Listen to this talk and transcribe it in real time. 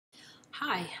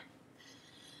Hi.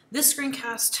 This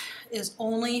screencast is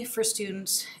only for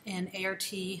students in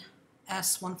ART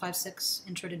S156,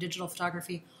 Intro to Digital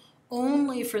Photography,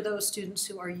 only for those students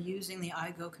who are using the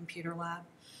Igoe Computer Lab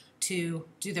to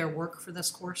do their work for this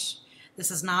course.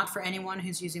 This is not for anyone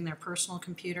who's using their personal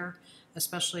computer,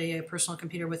 especially a personal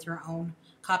computer with your own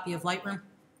copy of Lightroom.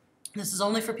 This is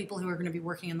only for people who are going to be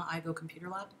working in the Igoe Computer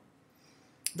Lab.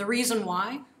 The reason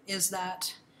why is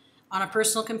that on a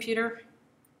personal computer,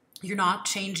 you're not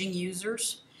changing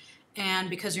users, and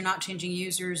because you're not changing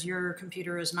users, your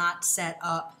computer is not set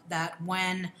up that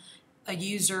when a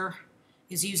user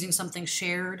is using something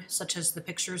shared, such as the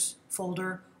pictures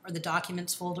folder or the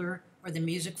documents folder or the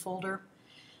music folder,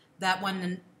 that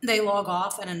when they log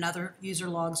off and another user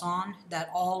logs on, that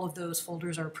all of those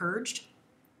folders are purged.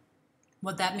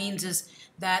 What that means is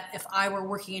that if I were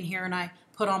working in here and I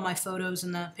put all my photos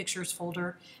in the pictures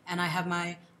folder and I have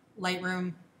my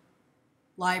Lightroom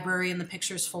library in the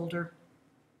pictures folder,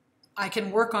 I can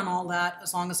work on all that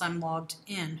as long as I'm logged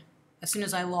in. As soon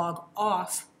as I log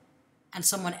off and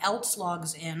someone else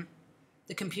logs in,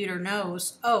 the computer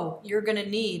knows, oh, you're going to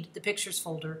need the pictures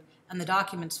folder and the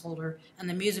documents folder and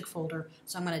the music folder,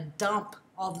 so I'm going to dump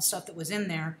all the stuff that was in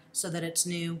there so that it's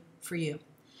new for you.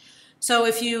 So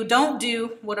if you don't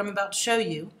do what I'm about to show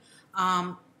you,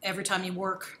 every time you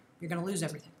work, you're going to lose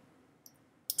everything.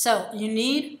 So you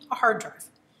need a hard drive.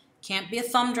 Can't be a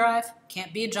thumb drive,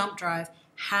 can't be a jump drive,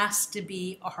 has to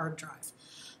be a hard drive.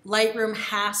 Lightroom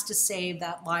has to save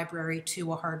that library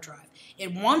to a hard drive.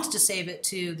 It wants to save it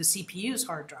to the CPU's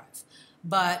hard drive,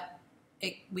 but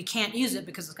we can't use it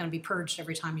because it's going to be purged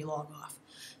every time you log off.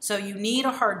 So you need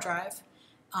a hard drive.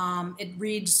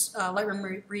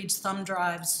 Lightroom reads thumb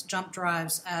drives, jump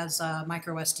drives as a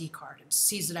micro SD card. It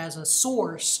sees it as a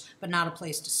source, but not a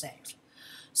place to save.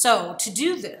 So to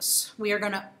do this, we are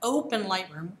going to open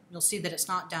Lightroom. You'll see that it's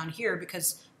not down here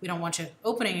because we don't want you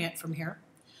opening it from here.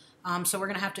 So we're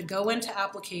going to have to go into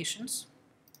Applications,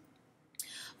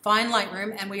 find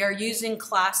Lightroom, and we are using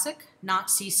Classic, not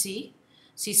CC.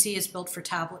 CC is built for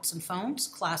tablets and phones,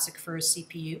 Classic for a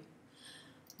CPU.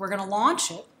 We're going to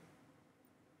launch it.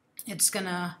 It's going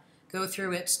to go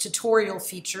through its tutorial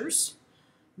features.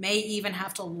 May even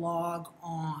have to log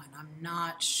on. I'm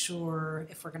not sure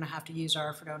if we're going to have to use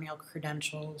our Fredonial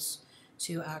credentials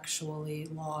to actually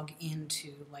log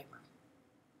into Lightroom.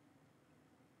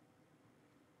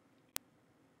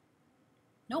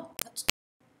 Nope.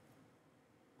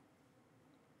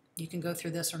 You can go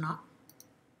through this or not.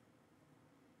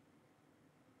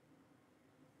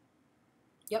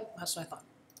 Yep, that's what I thought.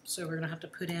 So we're going to have to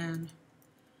put in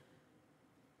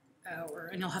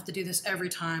and you'll have to do this every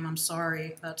time. I'm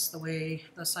sorry, that's the way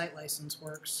the site license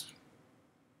works.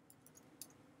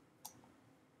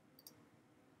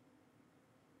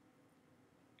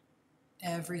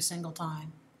 Every single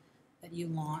time that you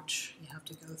launch, you have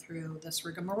to go through this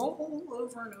rigmarole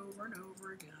over and over and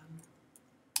over again.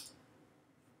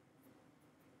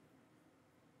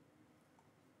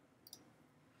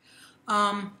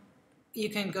 You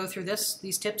can go through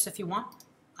these tips if you want.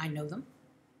 I know them.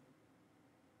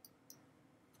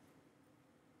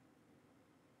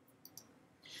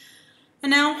 And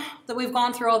now that we've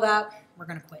gone through all that, we're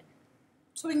going to quit.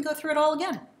 So we can go through it all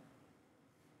again.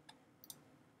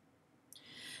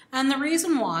 And the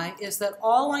reason why is that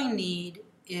all I need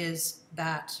is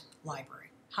that library.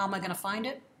 How am I going to find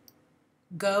it?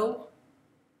 Go,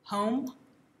 Home.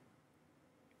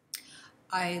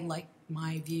 I like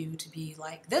my view to be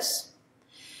like this.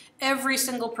 Every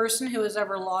single person who has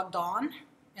ever logged on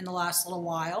in the last little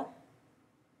while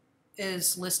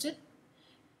is listed.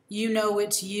 You know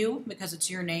it's you because it's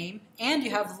your name, and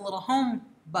you have the little home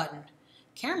button.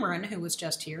 Cameron, who was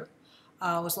just here,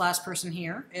 was the last person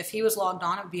here. If he was logged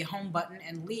on, it would be a home button,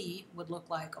 and Lee would look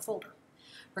like a folder.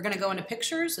 We're going to go into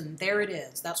Pictures, and there it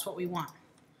is. That's what we want.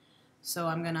 So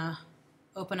I'm going to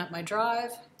open up my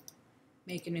drive,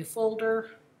 make a new folder,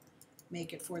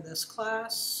 make it for this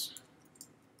class.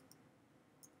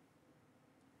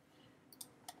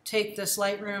 Take this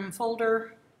Lightroom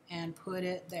folder and put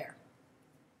it there.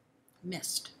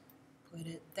 Missed. Put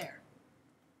it there.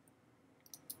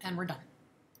 And we're done.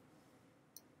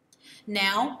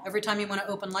 Now, every time you want to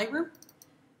open Lightroom,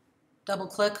 double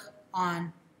click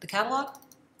on the catalog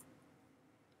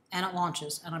and it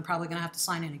launches. And I'm probably going to have to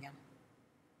sign in again.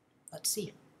 Let's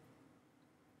see.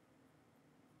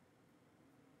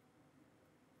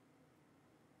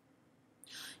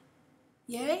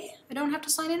 Yay, I don't have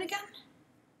to sign in again?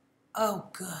 Oh,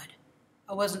 good.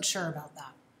 I wasn't sure about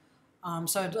that.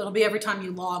 So it'll be every time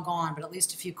you log on, but at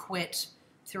least if you quit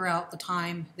throughout the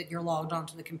time that you're logged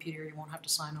onto the computer, you won't have to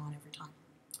sign on every time.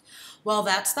 Well,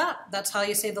 that's that. That's how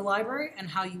you save the library and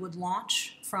how you would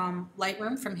launch from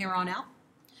Lightroom from here on out.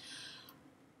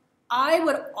 I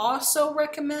would also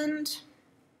recommend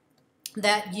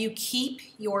that you keep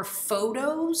your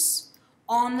photos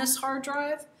on this hard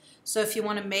drive. So if you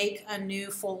want to make a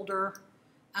new folder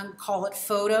and call it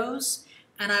photos,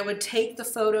 and I would take the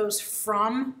photos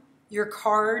from your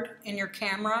card in your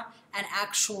camera and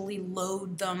actually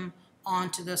load them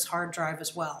onto this hard drive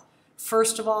as well.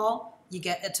 First of all,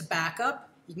 it's a backup.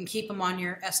 You can keep them on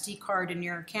your SD card in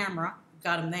your camera. You've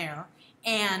got them there,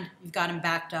 and you've got them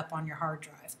backed up on your hard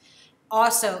drive.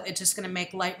 Also, it's just going to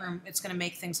make it's going to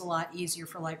make things a lot easier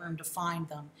for Lightroom to find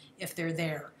them if they're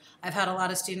there. I've had a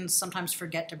lot of students sometimes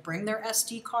forget to bring their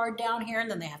SD card down here,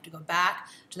 and then they have to go back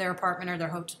to their apartment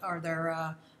or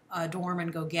their dorm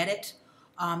and go get it.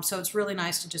 So it's really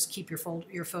nice to just keep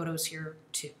your photos here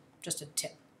too. Just a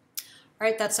tip. All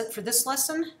right, that's it for this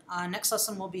lesson. Next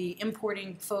lesson will be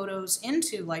importing photos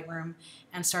into Lightroom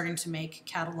and starting to make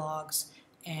catalogs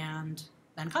and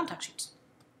then contact sheets.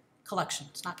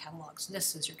 Collections, not catalogs.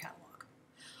 This is your catalog.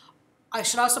 I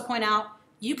should also point out,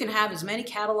 you can have as many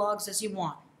catalogs as you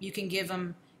want. You can give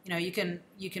them, you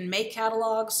can make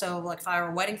catalogs. So like if I were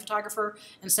a wedding photographer,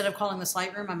 instead of calling this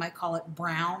Lightroom, I might call it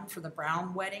Brown for the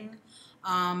Brown wedding.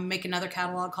 Make another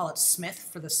catalog, call it Smith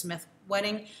for the Smith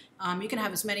wedding. You can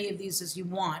have as many of these as you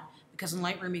want, because in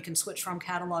Lightroom you can switch from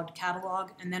catalog to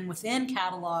catalog, and then within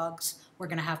catalogs we're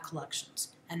going to have collections,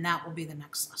 and that will be the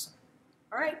next lesson.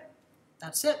 All right,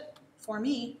 that's it for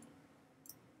me.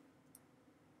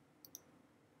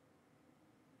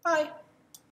 Bye.